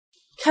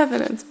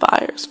Kevin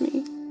inspires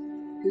me.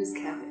 Who's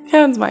Kevin?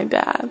 Kevin's my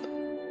dad.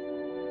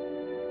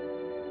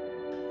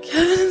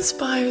 Kevin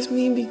inspires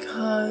me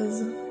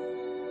because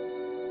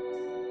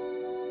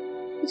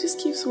he just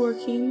keeps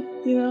working,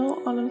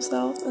 on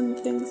himself and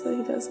the things that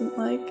he doesn't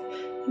like.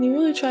 And he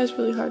really tries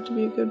really hard to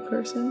be a good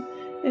person.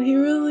 And he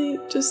really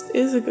just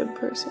is a good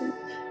person.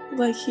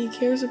 Like, he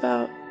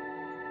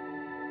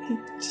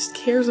just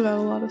cares about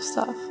a lot of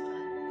stuff.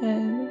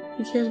 And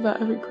he cares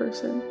about every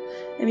person.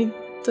 And he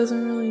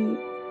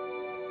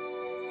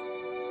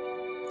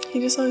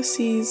just always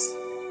sees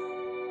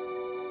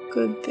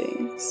good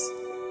things,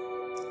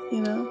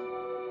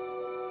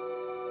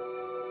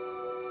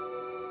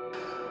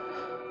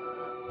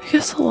 I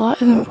guess a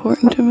lot is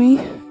important to me.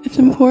 It's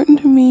important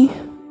to me,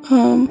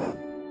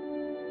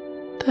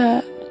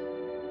 that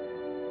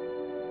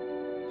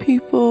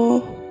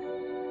people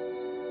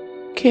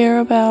care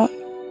about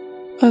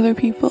other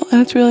people,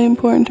 and it's really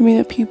important to me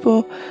that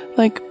people,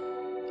 like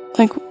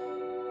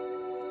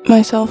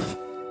myself,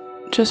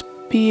 just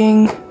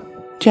being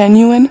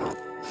genuine.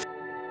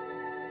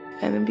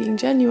 And then being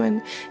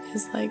genuine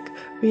is like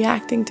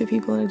reacting to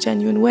people in a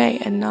genuine way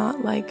and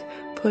not like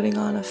putting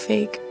on a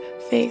fake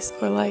face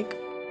or like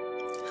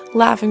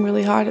laughing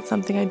really hard at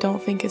something I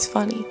don't think is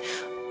funny,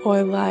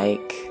 or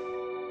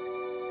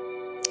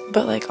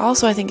but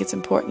also I think it's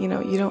important,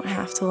 you don't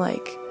have to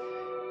like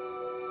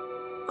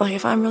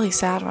if I'm really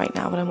sad right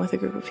now but I'm with a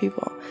group of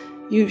people,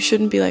 you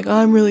shouldn't be like, oh,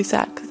 I'm really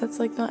sad, because that's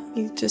like not,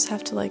 you just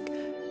have to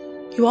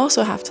you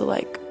also have to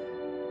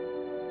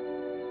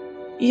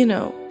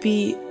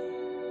be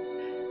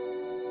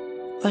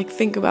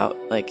think about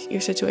your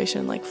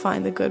situation,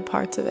 find the good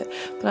parts of it.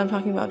 But I'm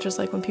talking about just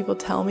when people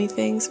tell me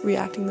things,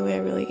 reacting the way I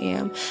really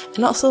am,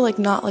 and also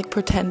not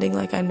pretending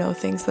I know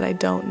things that I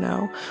don't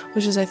know,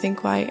 which is I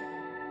think why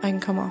I can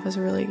come off as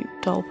a really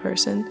dull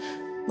person,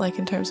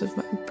 in terms of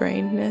my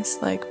brainness,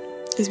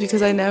 is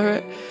because I'm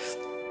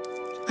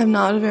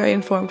not a very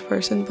informed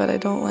person, but I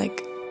don't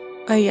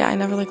I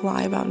never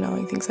lie about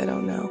knowing things I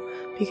don't know,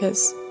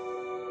 because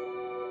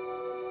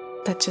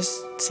that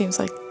just seems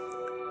like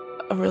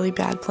a really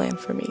bad plan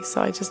for me,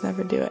 so I just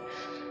never do it.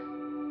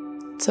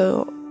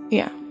 So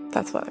yeah,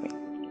 that's what I mean.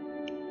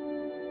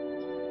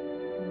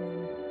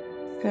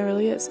 And it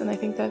really is. And I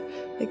think that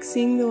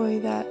seeing the way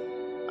that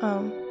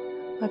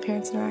my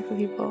parents interact with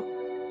people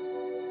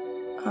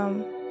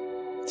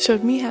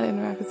showed me how to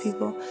interact with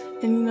people,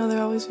 and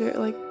they're always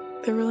very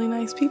they're really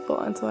nice people,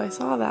 and so I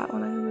saw that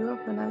when I grew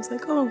up, and I was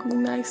like, oh,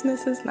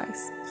 niceness is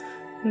nice,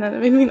 and then it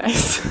made me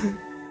nice.